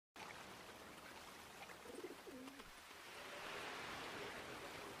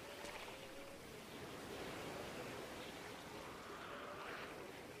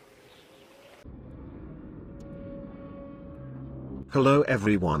Hello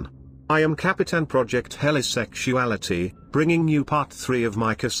everyone. I am Captain Project Helisexuality, bringing you part 3 of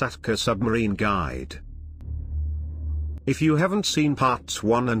my Kosatka Submarine guide. If you haven't seen parts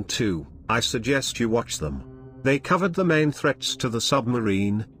 1 and 2, I suggest you watch them. They covered the main threats to the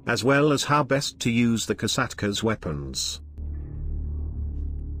submarine, as well as how best to use the Kosatka's weapons.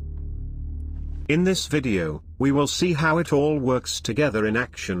 In this video, we will see how it all works together in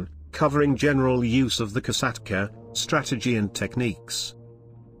action, covering general use of the Kosatka, strategy and techniques.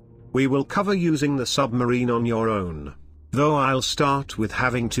 We will cover using the submarine on your own. Though I'll start with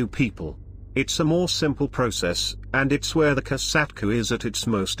having 2 people. It's a more simple process, and it's where the Kosatka is at its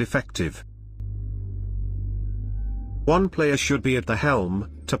most effective. One player should be at the helm,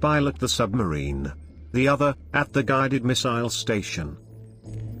 to pilot the submarine. The other, at the guided missile station.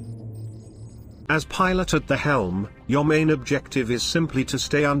 As pilot at the helm, your main objective is simply to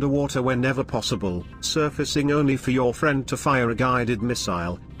stay underwater whenever possible, surfacing only for your friend to fire a guided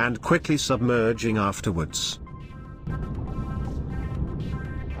missile, and quickly submerging afterwards.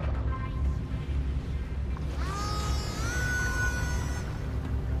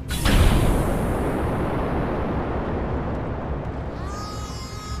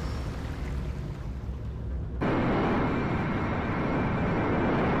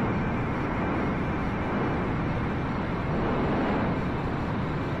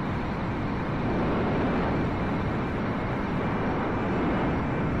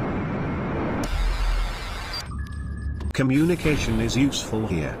 Communication is useful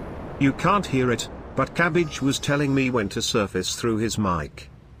here. You can't hear it, but Cabbage was telling me when to surface through his mic.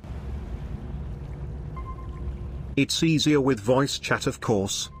 It's easier with voice chat of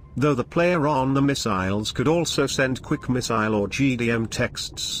course, though the player on the missiles could also send quick missile or GDM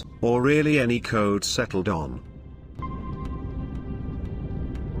texts, or really any code settled on.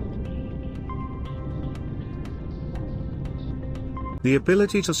 The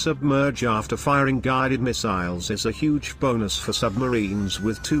ability to submerge after firing guided missiles is a huge bonus for submarines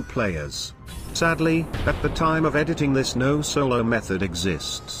with 2 players. Sadly, at the time of editing this no solo method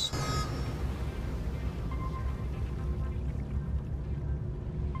exists.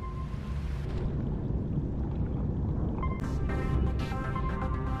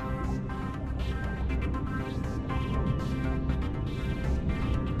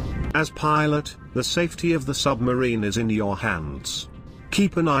 As pilot, the safety of the submarine is in your hands.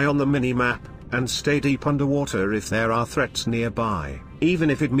 Keep an eye on the mini-map, and stay deep underwater if there are threats nearby, even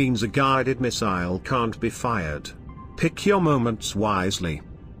if it means a guided missile can't be fired. Pick your moments wisely.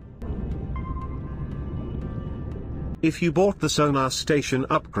 If you bought the sonar station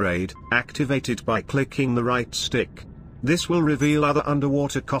upgrade, activate it by clicking the right stick. This will reveal other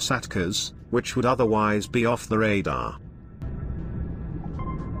underwater Kosatkas, which would otherwise be off the radar.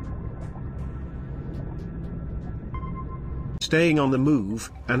 Staying on the move,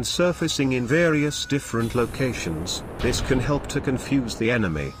 and surfacing in various different locations, this can help to confuse the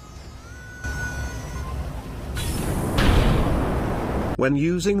enemy. When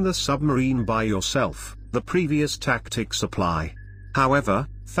using the submarine by yourself, the previous tactics apply. However,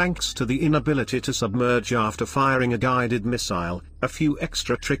 thanks to the inability to submerge after firing a guided missile, a few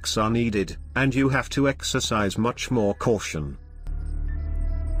extra tricks are needed, and you have to exercise much more caution.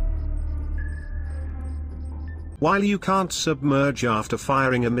 While you can't submerge after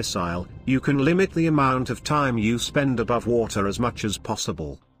firing a missile, you can limit the amount of time you spend above water as much as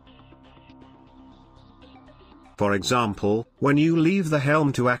possible. For example, when you leave the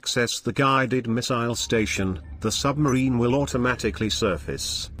helm to access the guided missile station, the submarine will automatically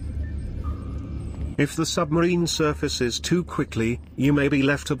surface. If the submarine surfaces too quickly, you may be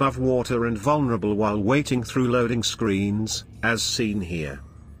left above water and vulnerable while waiting through loading screens, as seen here.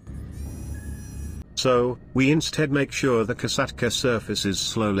 So, we instead make sure the Kosatka surfaces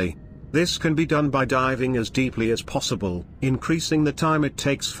slowly. This can be done by diving as deeply as possible, increasing the time it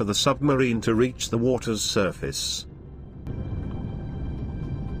takes for the submarine to reach the water's surface.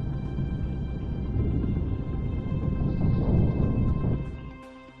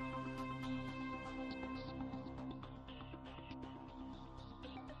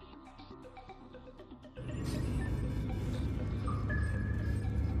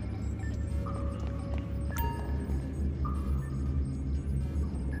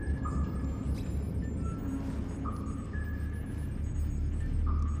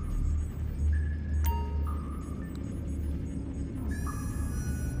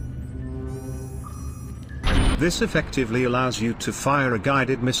 This effectively allows you to fire a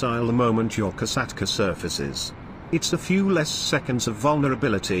guided missile the moment your Kosatka surfaces. It's a few less seconds of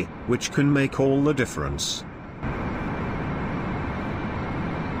vulnerability, which can make all the difference.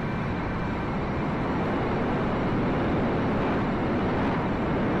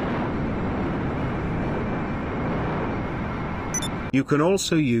 You can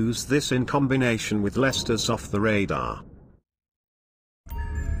also use this in combination with Lester's off the radar.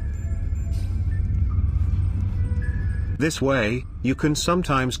 This way, you can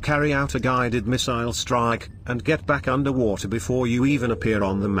sometimes carry out a guided missile strike, and get back underwater before you even appear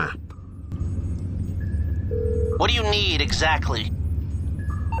on the map. What do you need exactly?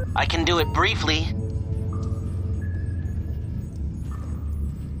 I can do it briefly.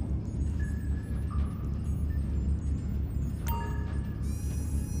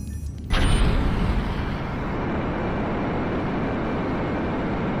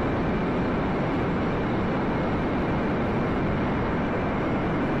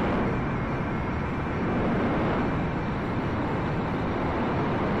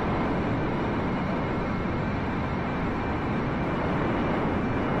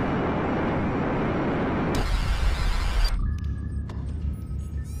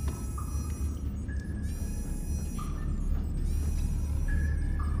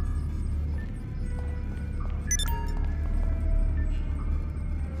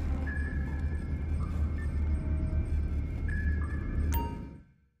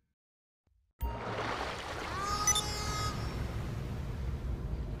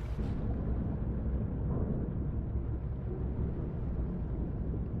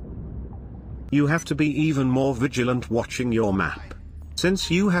 You have to be even more vigilant watching your map.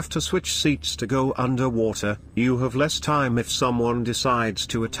 Since you have to switch seats to go underwater, you have less time if someone decides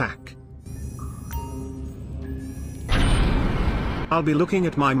to attack. I'll be looking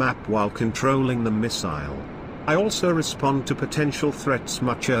at my map while controlling the missile. I also respond to potential threats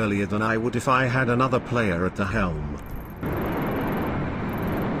much earlier than I would if I had another player at the helm.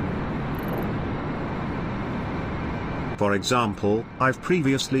 For example, I've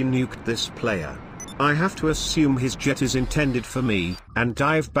previously nuked this player. I have to assume his jet is intended for me, and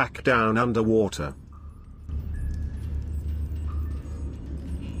dive back down underwater.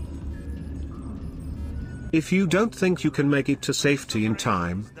 If you don't think you can make it to safety in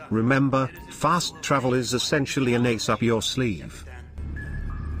time, remember, fast travel is essentially an ace up your sleeve.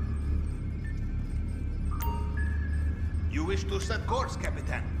 You wish to set course,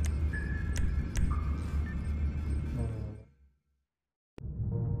 Captain?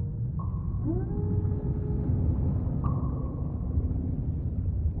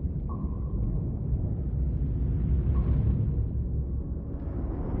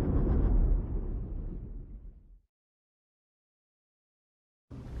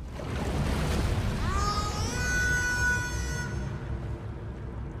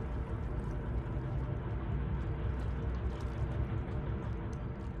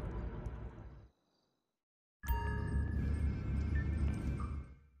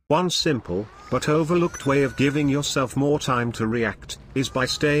 One simple, but overlooked way of giving yourself more time to react, is by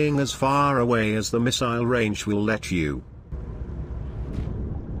staying as far away as the missile range will let you.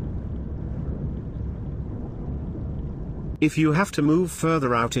 If you have to move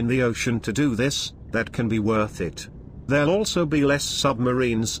further out in the ocean to do this, that can be worth it. There'll also be less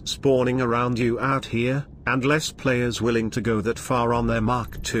submarines spawning around you out here, and less players willing to go that far on their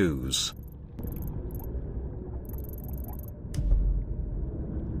Mark IIs.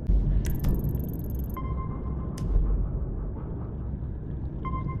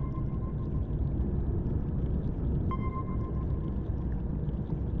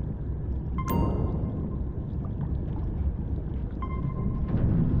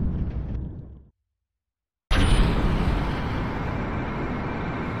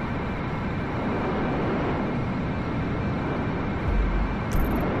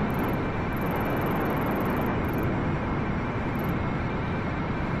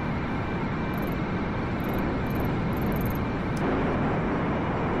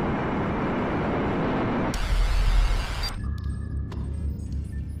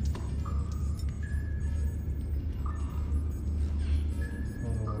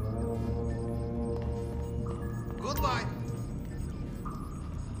 Goodbye.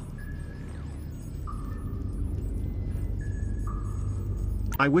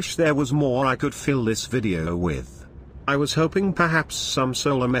 I wish there was more I could fill this video with. I was hoping perhaps some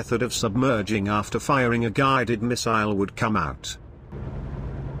solar method of submerging after firing a guided missile would come out.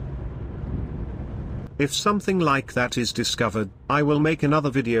 If something like that is discovered, I will make another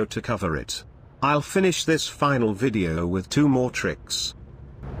video to cover it. I'll finish this final video with 2 more tricks.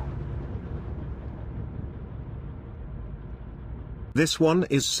 This one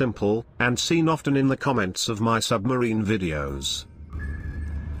is simple, and seen often in the comments of my submarine videos.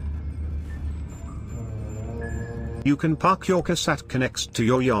 You can park your Kosatka next to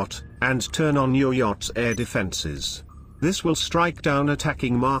your yacht, and turn on your yacht's air defenses. This will strike down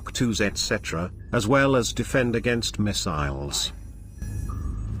attacking Mark IIs etc., as well as defend against missiles.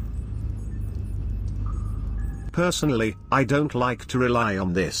 Personally, I don't like to rely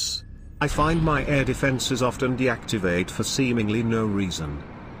on this. I find my air defenses often deactivate for seemingly no reason.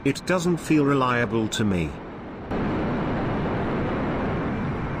 It doesn't feel reliable to me.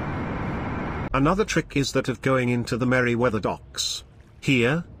 Another trick is that of going into the Merryweather docks.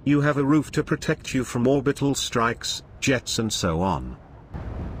 Here, you have a roof to protect you from orbital strikes, jets and so on.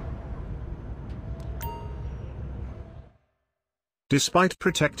 Despite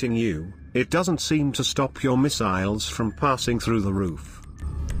protecting you, it doesn't seem to stop your missiles from passing through the roof.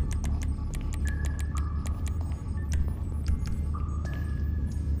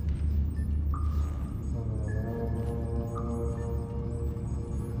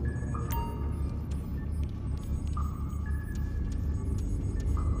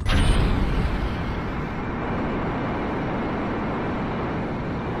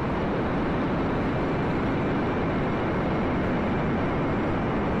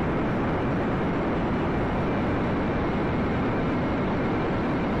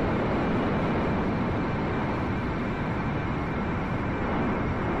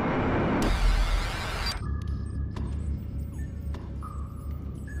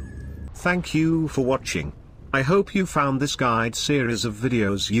 Thank you for watching. I hope you found this guide series of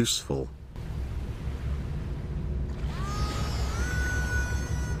videos useful.